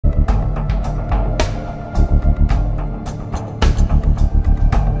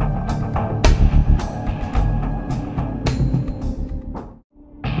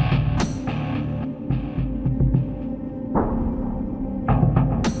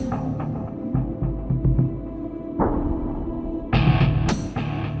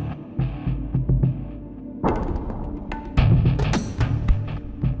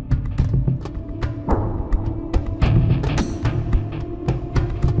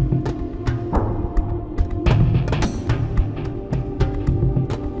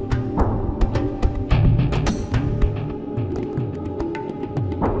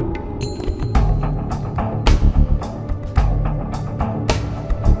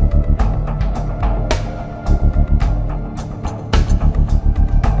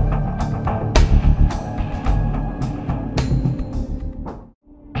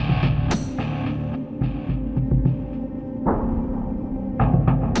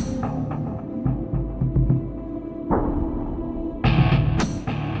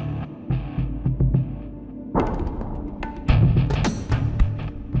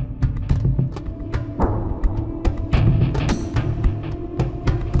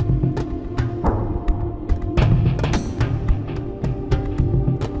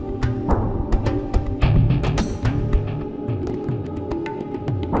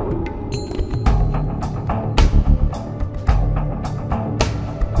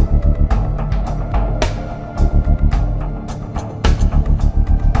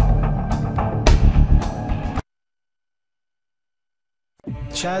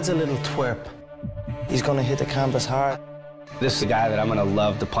Chad's a little twerp. He's gonna hit the canvas hard. This is a guy that I'm gonna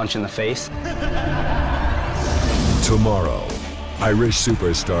love to punch in the face. Tomorrow, Irish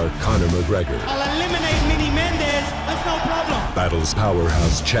superstar Conor McGregor. I'll eliminate Mini Mendes, that's no problem. Battles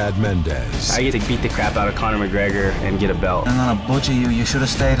powerhouse Chad Mendes. I get to beat the crap out of Conor McGregor and get a belt. I'm gonna butcher you. You should have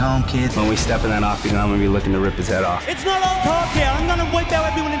stayed home, kid. When we step in that octagon, I'm gonna be looking to rip his head off. It's not all talk here. I'm gonna wipe out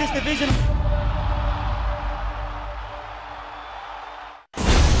everyone in this division.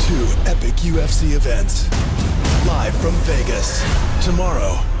 2 epic UFC events. Live from Vegas.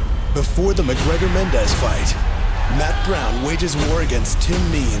 Tomorrow, before the McGregor-Mendes fight, Matt Brown wages war against Tim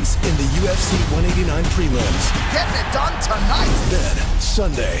Means in the UFC 189 prelims. Getting it done tonight. Then,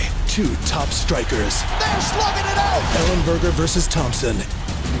 Sunday, 2 top strikers. They're slugging it out. Ellenberger versus Thompson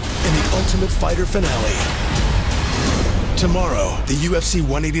in the Ultimate Fighter finale. Tomorrow, the UFC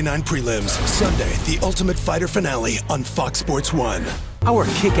 189 prelims. Sunday, the Ultimate Fighter finale on Fox Sports 1. Our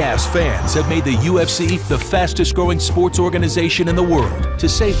kick-ass fans have made the UFC the fastest-growing sports organization in the world. To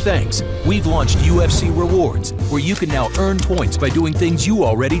say thanks, we've launched UFC Rewards, where you can now earn points by doing things you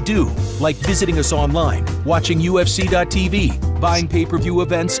already do, like visiting us online, watching UFC.tv, buying pay-per-view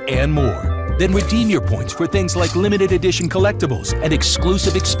events, and more. Then redeem your points for things like limited edition collectibles and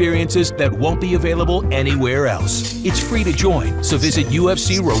exclusive experiences that won't be available anywhere else. It's free to join, so visit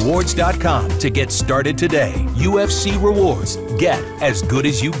UFCRewards.com to get started today. UFC Rewards. Get as good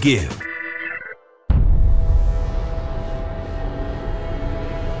as you give.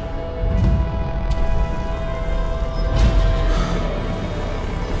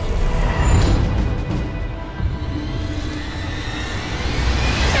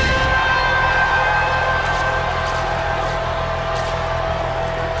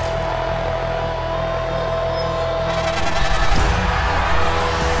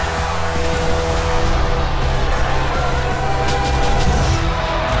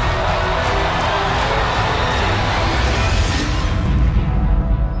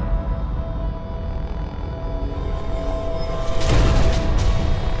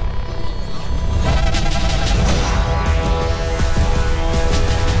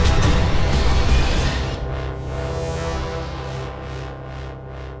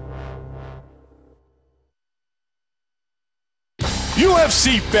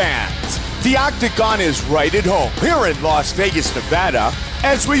 UFC fans, the Octagon is right at home here in Las Vegas, Nevada,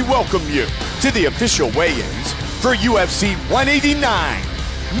 as we welcome you to the official weigh-ins for UFC 189,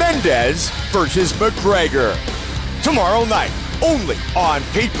 Mendes versus McGregor. Tomorrow night, only on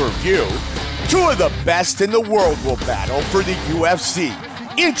pay-per-view, 2 of the best in the world will battle for the UFC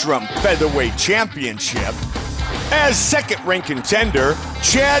Interim Featherweight Championship, as second-ranked contender,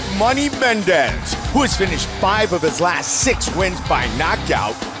 Chad Money Mendes, who has finished 5 of his last 6 wins by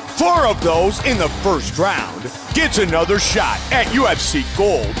knockout, 4 of those in the first round, gets another shot at UFC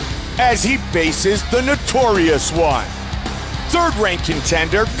Gold as he faces the notorious one. Third-ranked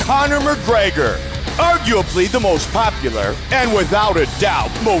contender, Conor McGregor, arguably the most popular and without a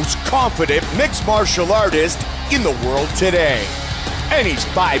doubt most confident mixed martial artist in the world today. And he's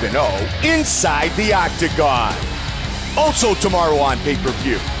 5-0 inside the Octagon. Also tomorrow on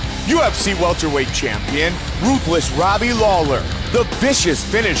pay-per-view, UFC welterweight champion, Ruthless Robbie Lawler, the vicious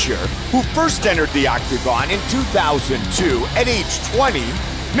finisher who first entered the Octagon in 2002 at age 20,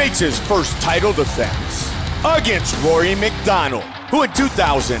 makes his first title defense against Rory McDonald, who in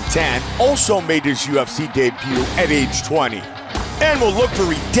 2010 also made his UFC debut at age 20, and will look for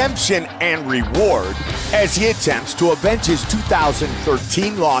redemption and reward as he attempts to avenge his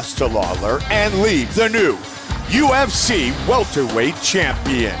 2013 loss to Lawler and leave the new UFC welterweight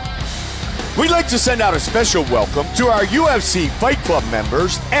champion. We'd like to send out a special welcome to our UFC Fight Club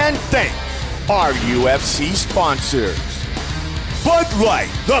members and thank our UFC sponsors. Bud Light,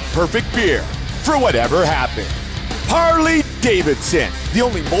 the perfect beer for whatever happened. Harley-Davidson, the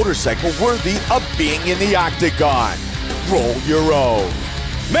only motorcycle worthy of being in the Octagon. Roll your own.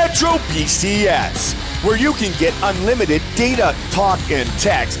 Metro PCS, where you can get unlimited data, talk, and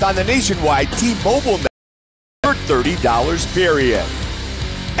text on the nationwide T-Mobile network for $30 period.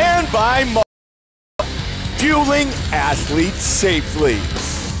 And by fueling athletes safely.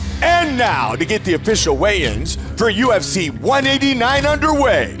 And now, to get the official weigh-ins for UFC 189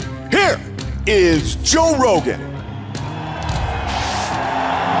 underway, here is Joe Rogan.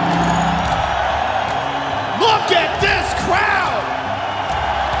 Look at this crowd!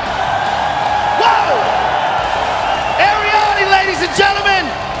 Whoa! Ariane, ladies and gentlemen,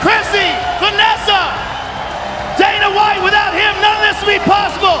 Chrissy, Vanessa, Dana White, without him, none of this would be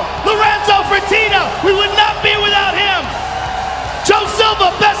possible. Lorenzo Fertitta, we would not be without him. Joe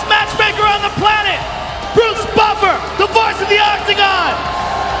Silva, best matchmaker on the planet. Bruce Buffer, the voice of the Octagon.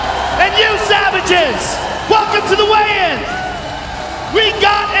 the weigh-ins. We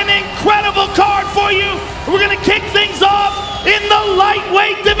got an incredible card for you. We're gonna kick things off in the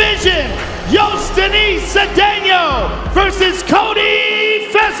lightweight division. Yostani Cedeno versus Cody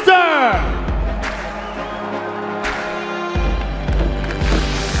Fester.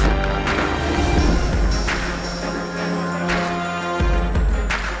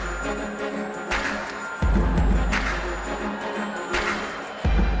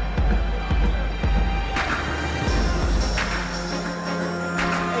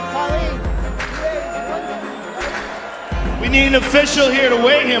 We need an official here to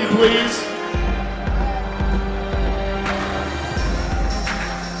weigh him, please.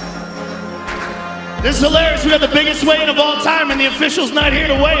 This is hilarious. We got the biggest weigh-in of all time, and the official's not here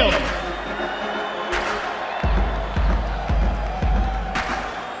to weigh him.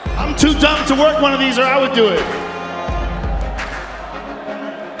 I'm too dumb to work one of these, or I would do it.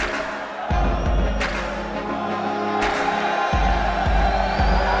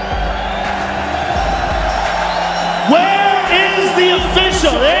 The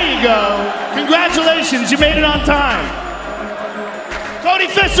official, there you go. Congratulations, you made it on time. Cody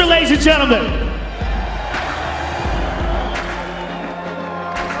Fester, ladies and gentlemen.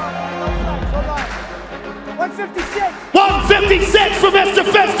 $156 for Mr.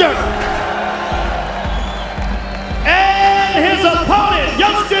 Fester. And his opponent,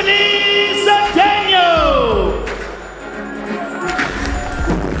 Yostani Cedeno.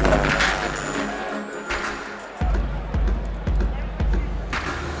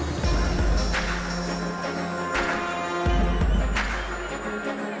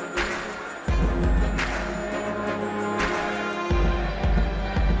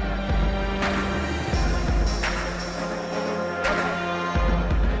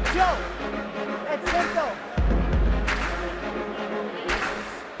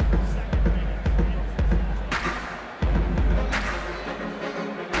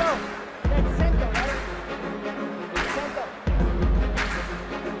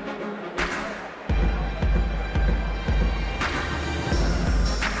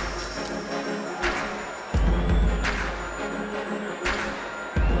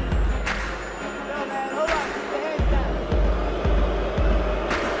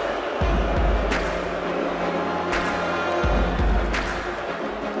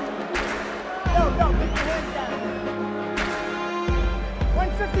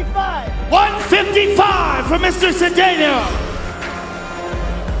 $155 for Mr. Cedeno.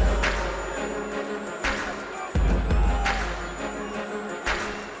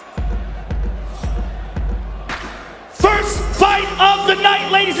 First fight of the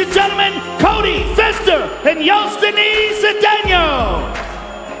night, ladies and gentlemen, Cody Fester and Yostani Cedeno.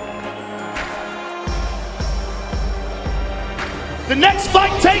 The next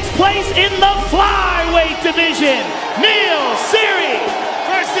fight takes place in the flyweight division. Neil Siri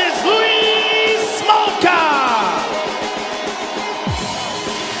versus Luis Smolka.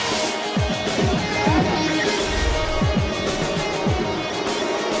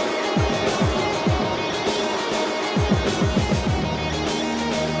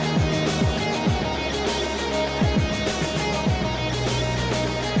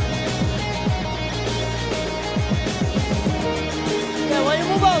 Yeah, well, you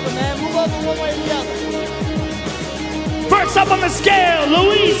move over, man. Move over one way or the other. First up on the scale,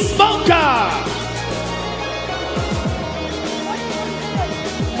 Luis Smolka.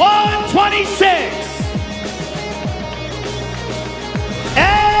 126.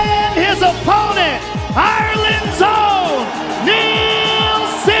 And his opponent, Ireland's own, Neil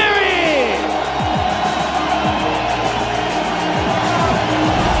Siri.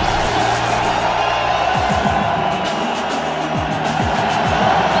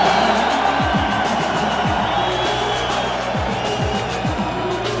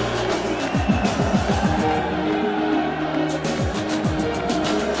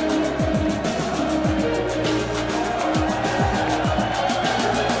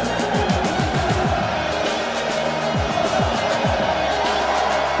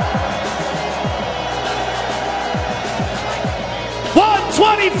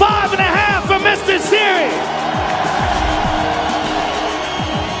 $25.5 for Mr. Siri.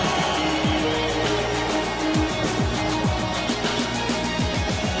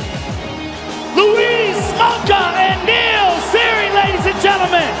 Luis Smolka and Neil Siri, ladies and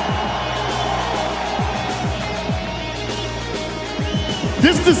gentlemen.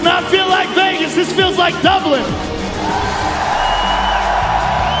 This does not feel like Vegas, this feels like Dublin.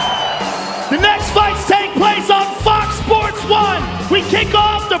 The next fights take place on Fox Sports 1. We kick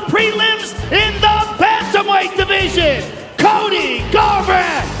off the prelims in the bantamweight division. Cody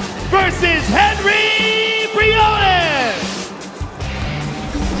Garbrandt versus Henry Brioni.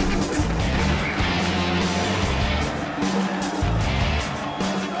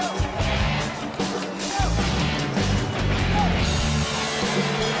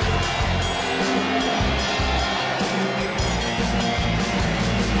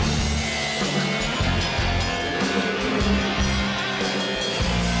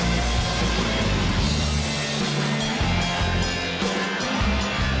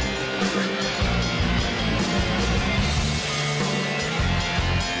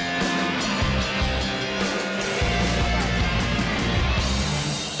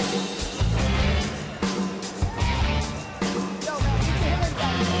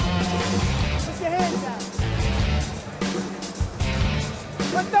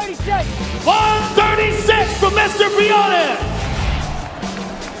 136. 136 from Mr. Briones.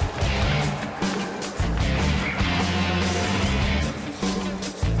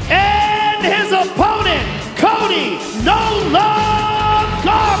 And his opponent, Cody No Love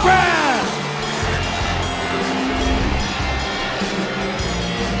Garbrandt.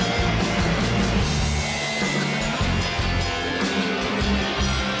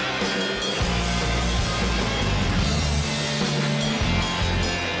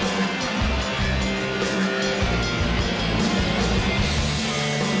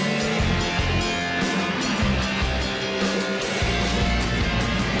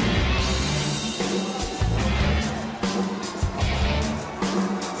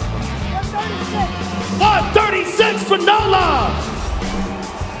 For No Love.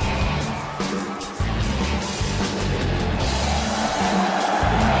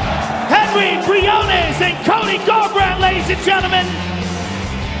 Henry Briones and Cody Garbrandt, ladies and gentlemen.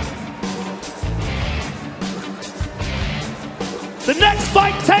 The next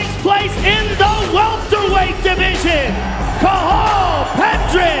fight takes place in the welterweight division. Cathal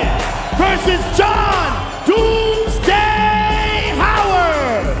Pendred versus John Doomsday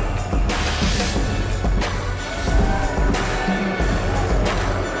Howard.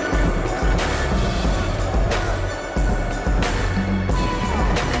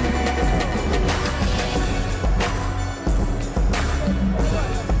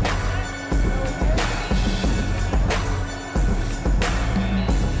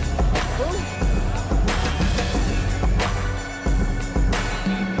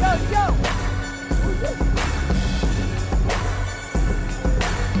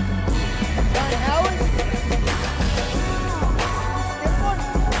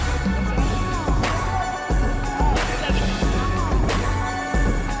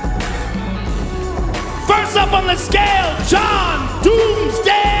 Up on the scale, John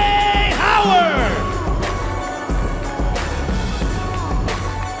Doomsday Howard.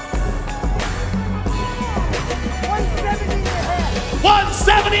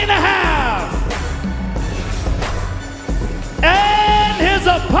 170 and a half. And his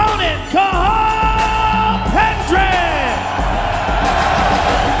opponent, Cathal Pendred.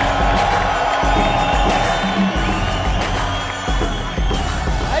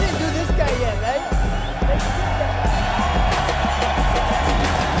 I didn't do this guy yet, right?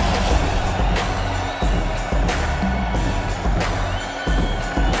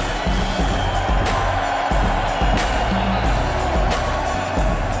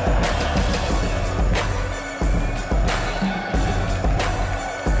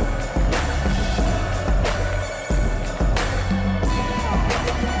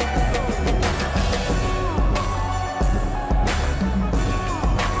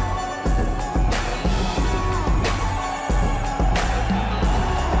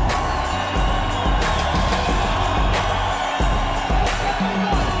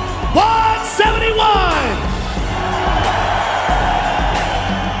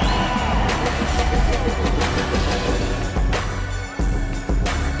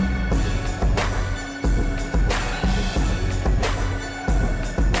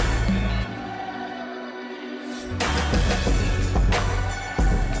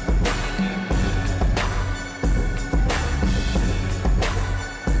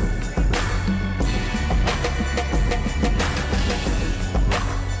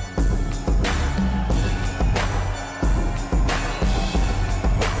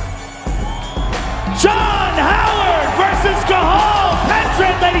 John Howard versus Cathal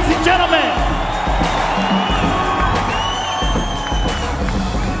Pendred, ladies and gentlemen.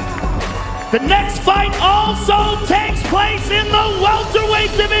 The next fight also takes place in the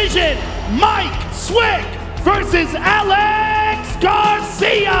welterweight division. Mike Swick versus Alex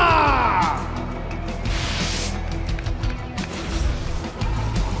Garcia.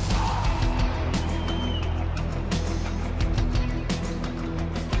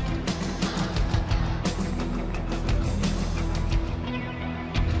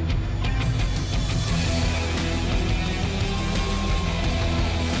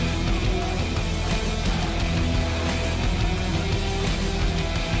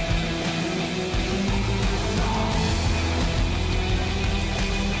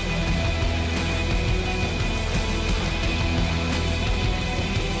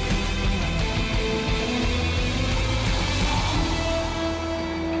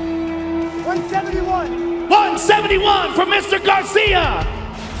 $171 for Mr. Garcia.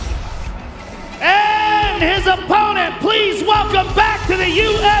 And his opponent, please welcome back to the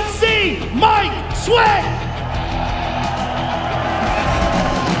UFC, Mike Swick.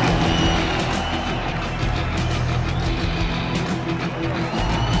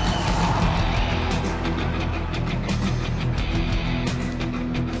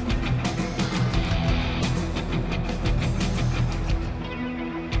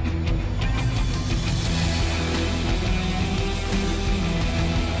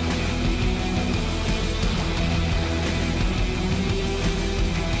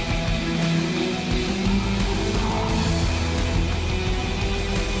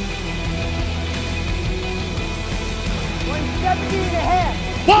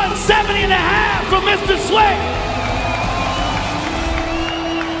 170.5 for Mr. Slick.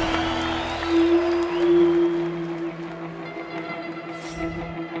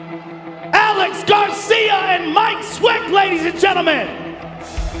 Alex Garcia and Mike Swick, ladies and gentlemen.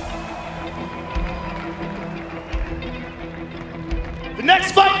 The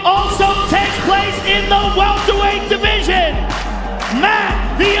next fight also takes place in the welterweight division.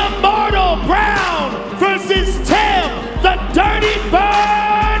 Matt the Immortal Brown versus Tim the Dirty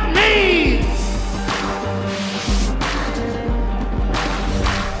Bird Means.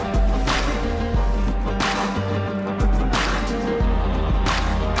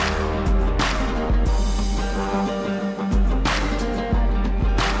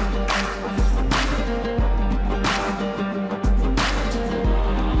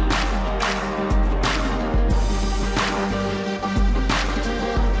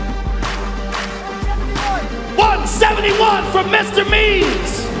 From Mr.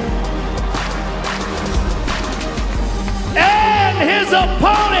 Means. And his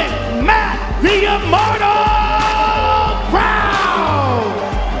opponent, Matt the Immortal Brown.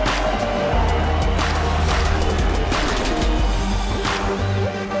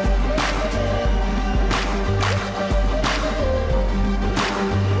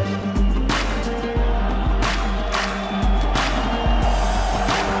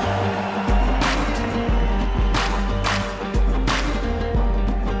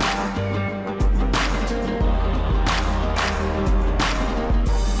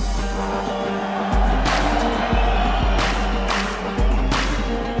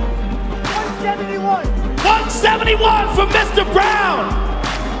 From Mr. Brown.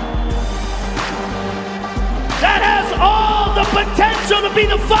 That has all the potential to be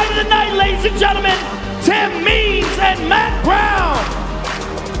the fight of the night, ladies and gentlemen. Tim Means and Matt Brown.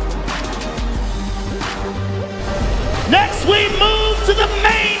 Next we move to the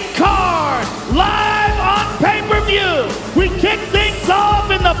main card, live on pay-per-view. We kick things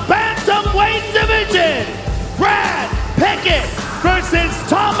off in the bantamweight division. Brad Pickett versus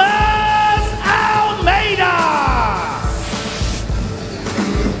Thomas Almeida.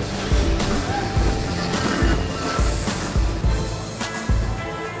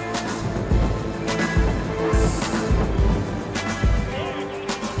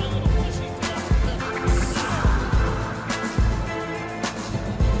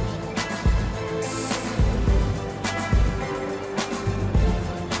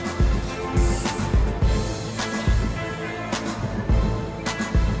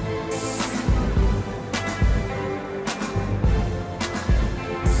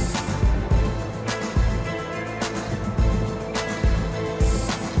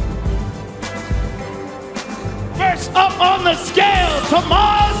 Up on the scale,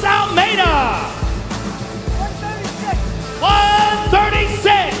 Tomas Almeida.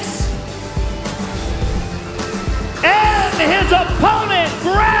 136. And his opponent,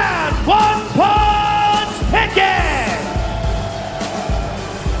 Brad One Punch Pickett.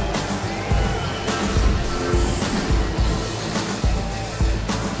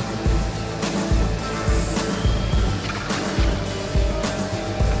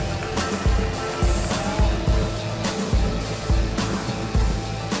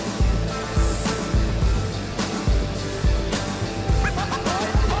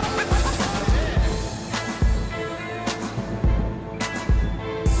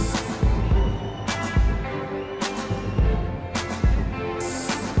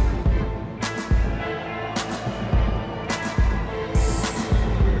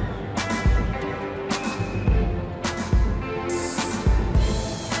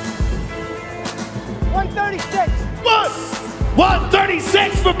 What?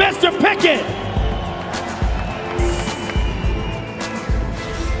 136 for Mr. Pickett.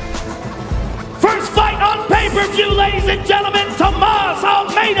 First fight on pay-per-view, ladies and gentlemen, Tomas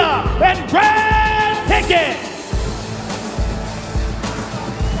Almeida and Brad Pickett.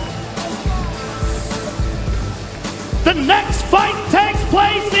 The next fight takes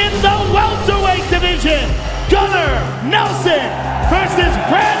place in the welterweight division. Gunnar Nelson versus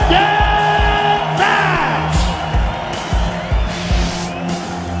Brandon Thatch.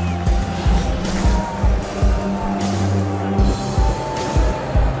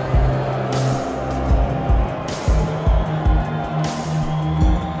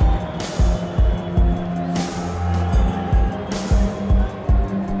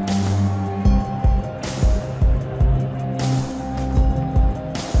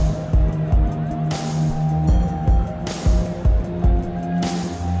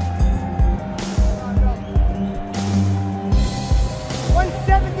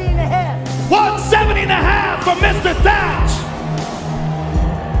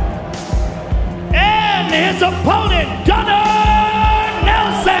 his opponent, Gunnar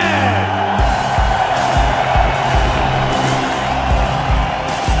Nelson.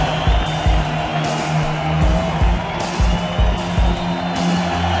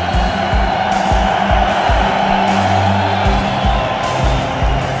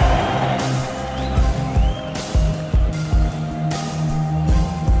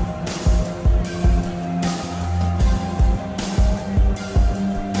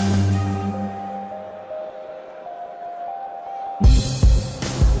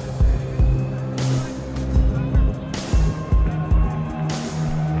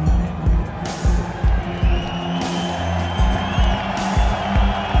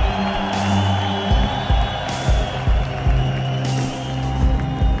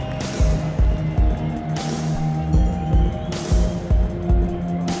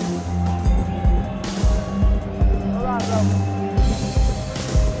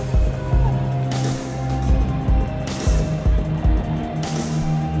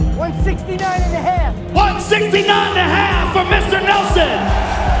 $169.5 for Mr. Nelson.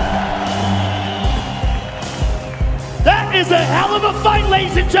 That is a hell of a fight,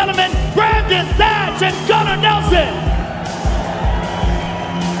 ladies and gentlemen. Brandon Thatch and Gunnar Nelson.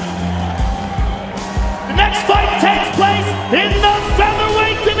 The next fight takes place in the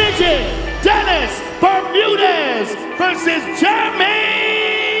featherweight division. Dennis Bermudez versus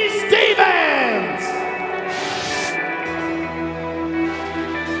Jeremy Stephens.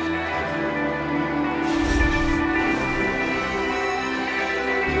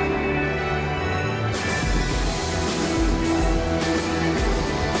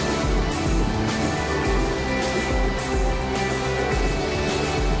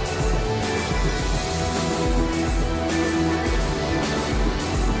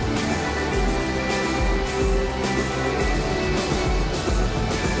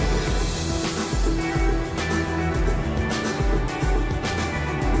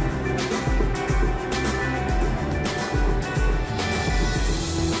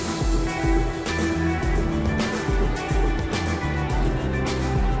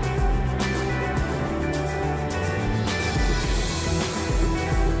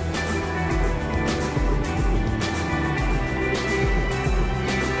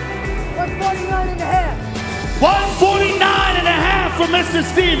 $149.5 for Mr.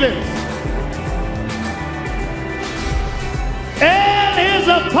 Stephens. And his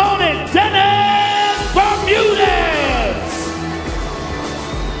opponent, Dennis Bermudez.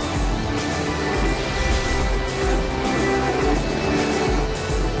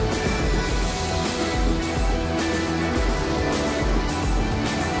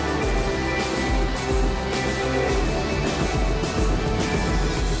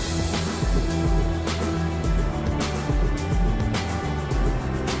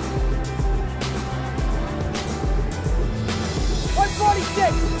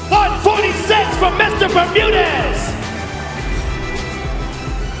 $146 from Mr. Bermudez.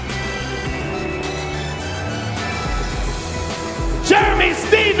 Jeremy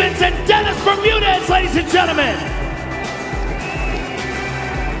Stephens and Dennis Bermudez, ladies and gentlemen.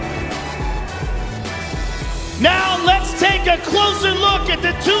 Now let's take a closer look at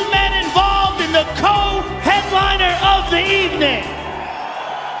the two men involved in the co-headliner of the evening.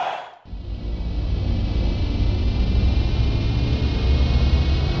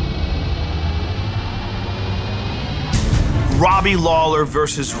 Robbie Lawler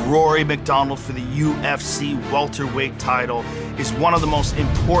versus Rory McDonald for the UFC welterweight title is one of the most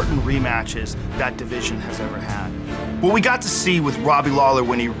important rematches that division has ever had. What we got to see with Robbie Lawler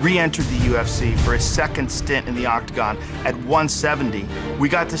when he re-entered the UFC for his second stint in the octagon at 170, we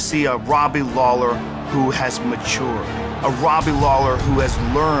got to see a Robbie Lawler who has matured, a Robbie Lawler who has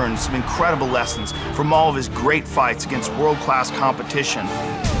learned some incredible lessons from all of his great fights against world-class competition.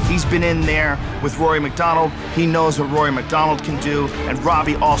 He's been in there with Rory McDonald. He knows what Rory McDonald can do, and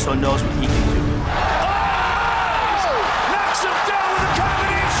Robbie also knows what he can do. Knocks him down with a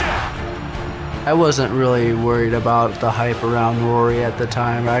combination. I wasn't really worried about the hype around Rory at the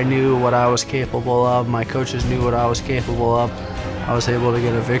time. I knew what I was capable of. My coaches knew what I was capable of. I was able to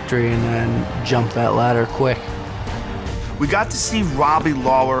get a victory and then jump that ladder quick. We got to see Robbie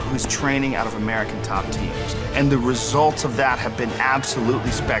Lawler, who's training out of American top teams, and the results of that have been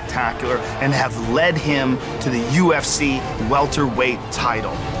absolutely spectacular and have led him to the UFC welterweight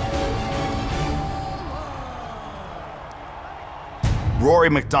title.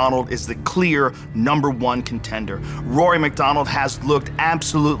 Rory McDonald is the clear #1 contender. Rory McDonald has looked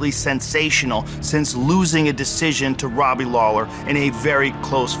absolutely sensational since losing a decision to Robbie Lawler in a very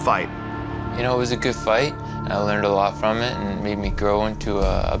close fight. You know, it was a good fight. I learned a lot from it and made me grow into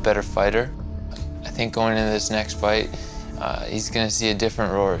a better fighter. I think going into this next fight, he's going to see a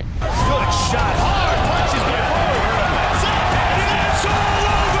different Rory. Good shot, hard punches by Rory. It's all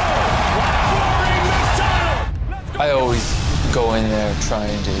over. I always go in there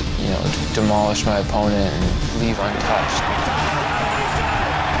trying to, demolish my opponent and leave untouched.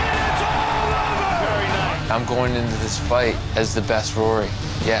 I'm going into this fight as the best Rory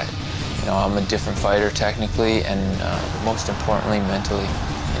yet. I'm a different fighter technically and most importantly mentally.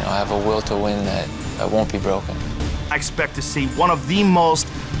 I have a will to win that won't be broken. I expect to see one of the most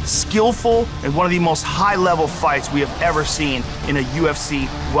skillful and one of the most high-level fights we have ever seen in a UFC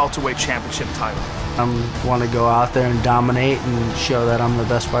welterweight championship title. I want to go out there and dominate and show that I'm the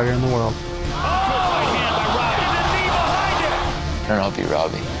best fighter in the world. And I'll be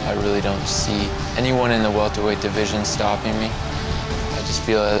Robbie. I really don't see anyone in the welterweight division stopping me. I just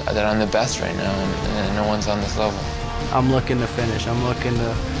feel that I'm the best right now and no one's on this level. I'm looking to finish. I'm looking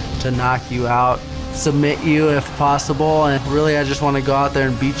to knock you out, submit you if possible, and really I just want to go out there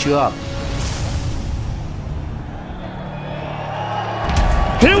and beat you up.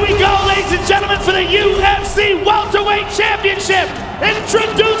 Here we go, ladies and gentlemen, for the UFC Welterweight Championship.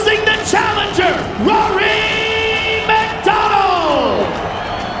 Introducing the challenger, Rory McDonald.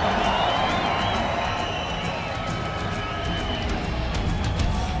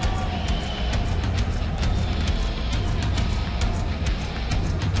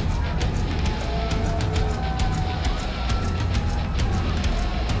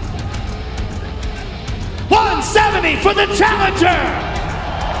 $170 for the challenger.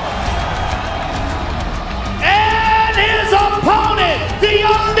 His opponent, the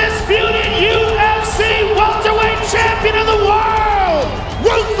undisputed UFC welterweight champion of the world,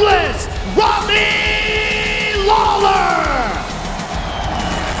 Ruthless Robbie Lawler.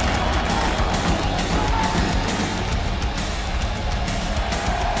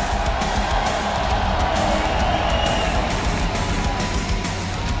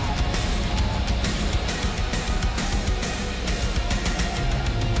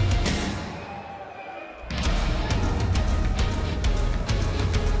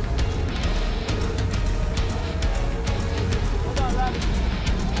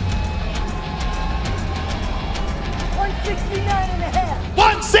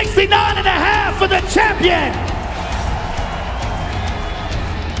 $169.5 for the champion.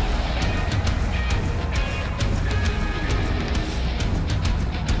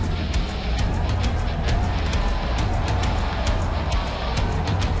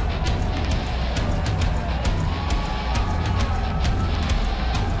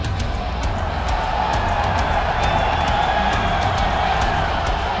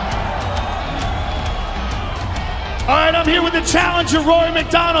 All right, I'm here with the challenger, Rory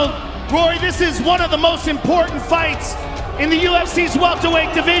McDonald. Rory, this is one of the most important fights in the UFC's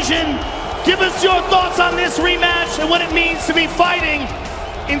welterweight division. Give us your thoughts on this rematch and what it means to be fighting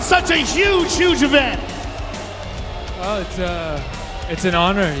in such a huge, huge event. Well, it's an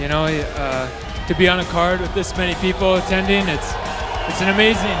honor, to be on a card with this many people attending. It's an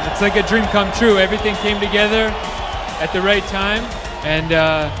amazing. It's like a dream come true. Everything came together at the right time, and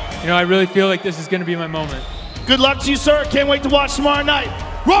I really feel like this is going to be my moment. Good luck to you, sir. Can't wait to watch tomorrow night.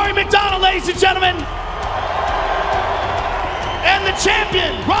 Rory McDonald, ladies and gentlemen. And the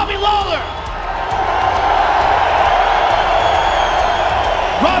champion, Robbie Lawler.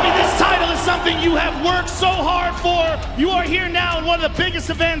 Robbie, this title is something you have worked so hard for. You are here now in one of the biggest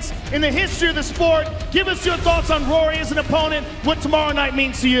events in the history of the sport. Give us your thoughts on Rory as an opponent, what tomorrow night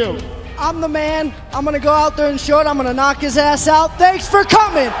means to you. I'm the man. I'm going to go out there and show it. I'm going to knock his ass out. Thanks for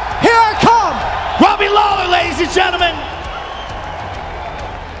coming. Here I come. Robbie Lawler, ladies and gentlemen.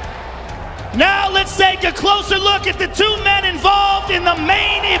 Now let's take a closer look at the two men involved in the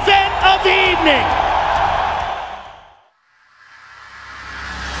main event of the evening.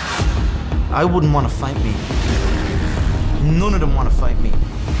 I wouldn't want to fight me. None of them want to fight me.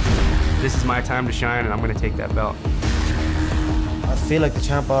 This is my time to shine, and I'm going to take that belt. I feel like the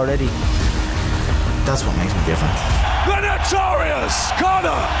champ already. That's what makes me different. The notorious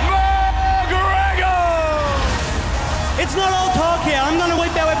Conor McGregor! It's not all talk here. I'm going to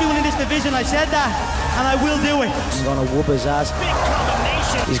wipe out everyone in this division. I said that, and I will do it. I'm going to whoop his ass. Big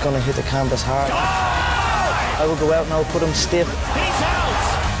combination. He's going to hit the canvas hard. I will go out and I'll put him stiff. He's out.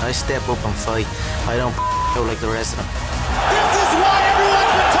 I step up and fight. I don't out like the rest of them. This is why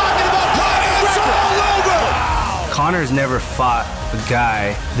everyone's been talking about Conor. It's all over! Conor's never fought a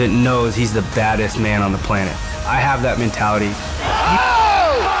guy that knows he's the baddest man on the planet. I have that mentality.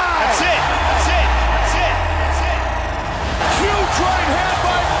 That's it! That's it! That's it! That's it! Huge right hand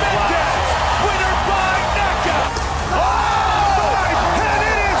by Mendes! Winner by knockout! Oh! And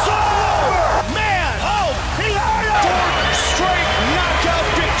it is all over! Man!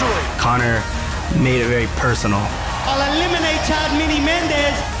 made it very personal. I'll eliminate Chad Mini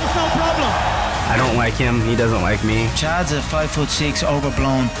Mendes. It's no problem. I don't like him. He doesn't like me. Chad's a 5'6"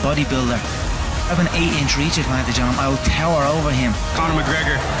 overblown bodybuilder. I have an 8-inch reach advantage on him. I will tower over him. Conor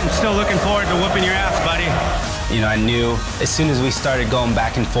McGregor, I'm still looking forward to whooping your ass, buddy. You know, I knew as soon as we started going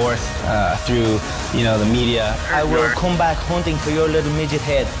back and forth through, you know, the media. I will come back hunting for your little midget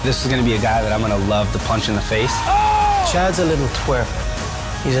head. This is going to be a guy that I'm going to love to punch in the face. Oh! Chad's a little twerp.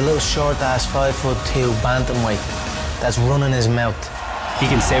 He's a little short-ass 5'2" bantamweight that's running his mouth. He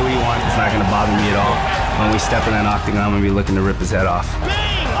can say what he wants. It's not going to bother me at all. When we step in an octagon, I'm going to be looking to rip his head off.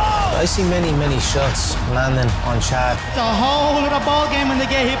 I see many shots landing on Chad. It's a whole other ball game when they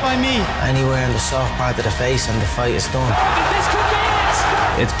get hit by me. Anywhere in the soft part of the face and the fight is done. This could be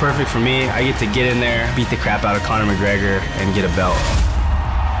it. It's perfect for me. I get to get in there, beat the crap out of Conor McGregor, and get a belt.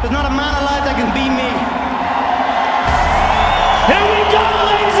 There's not a man alive that can beat me. Here we go,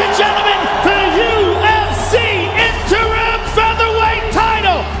 ladies and gentlemen, the UFC interim featherweight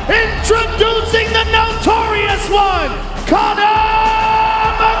title. Introducing the notorious one, Conor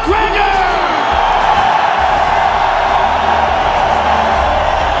McGregor!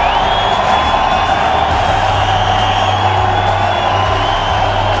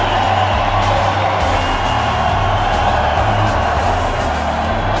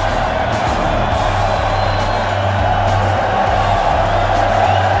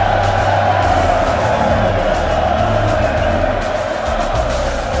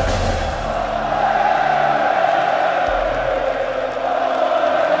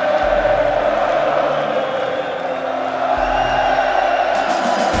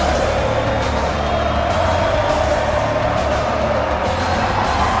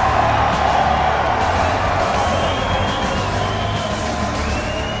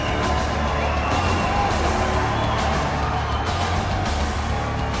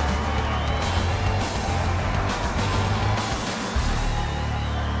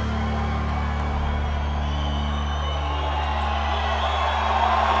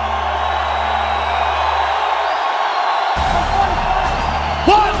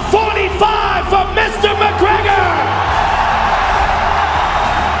 For Mr. McGregor!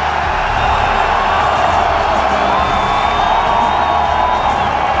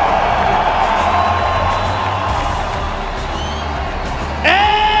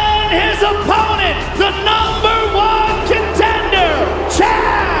 And his opponent, the #1 contender,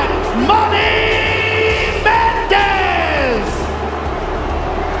 Chad Money Mendes!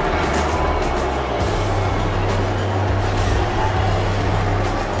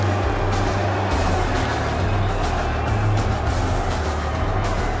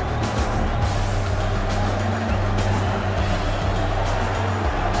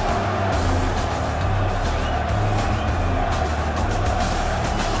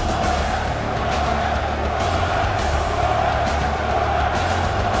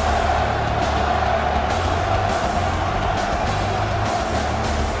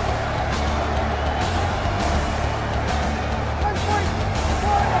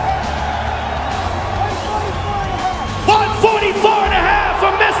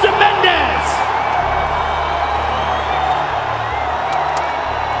 From Mr. Mendes.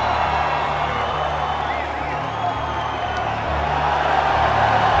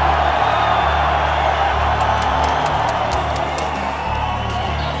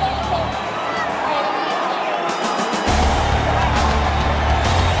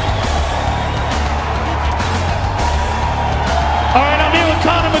 All right, I'm here with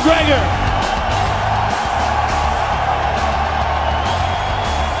Conor McGregor.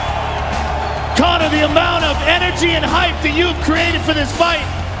 Conor, the amount of energy and hype that you've created for this fight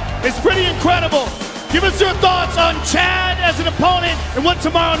is pretty incredible. Give us your thoughts on Chad as an opponent and what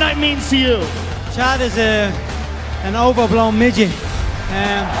tomorrow night means to you. Chad is an overblown midget.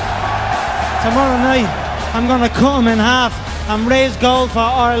 Tomorrow night, I'm going to cut him in half and raise gold for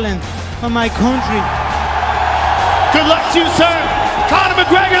Ireland, for my country. Good luck to you, sir. Conor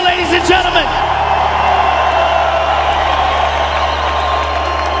McGregor, ladies and gentlemen.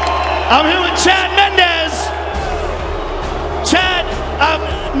 I'm here with Chad Mendes. Chad,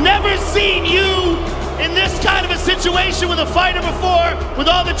 I've never seen you in this kind of a situation with a fighter before, with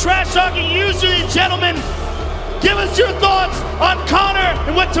all the trash talking. Usually, gentlemen, give us your thoughts on Conor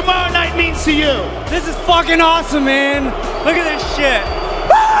and what tomorrow night means to you. This is fucking awesome, man. Look at this shit.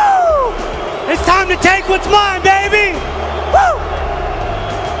 Woo! It's time to take what's mine, baby. Woo!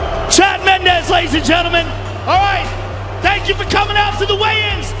 Chad Mendes, ladies and gentlemen. All right, thank you for coming out to the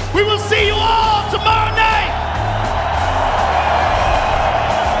weigh-ins. We will see you all tomorrow night.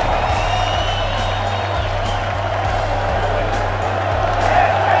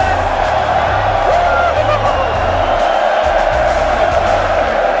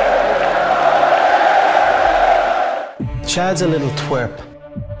 Chad's a little twerp.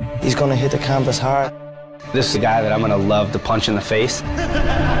 He's gonna hit the canvas hard. This is the guy that I'm gonna love to punch in the face.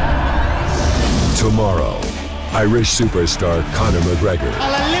 Tomorrow, Irish superstar Conor McGregor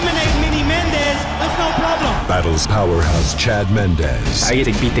I'll eliminate Mini Mendes. That's no problem. battles powerhouse Chad Mendes. I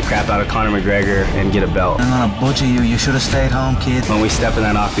get to beat the crap out of Conor McGregor and get a belt. I'm gonna butcher you. You should have stayed home, kid. When we step in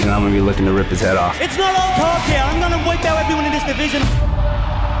that octagon, I'm gonna be looking to rip his head off. It's not all talk here. I'm gonna wipe out everyone in this division.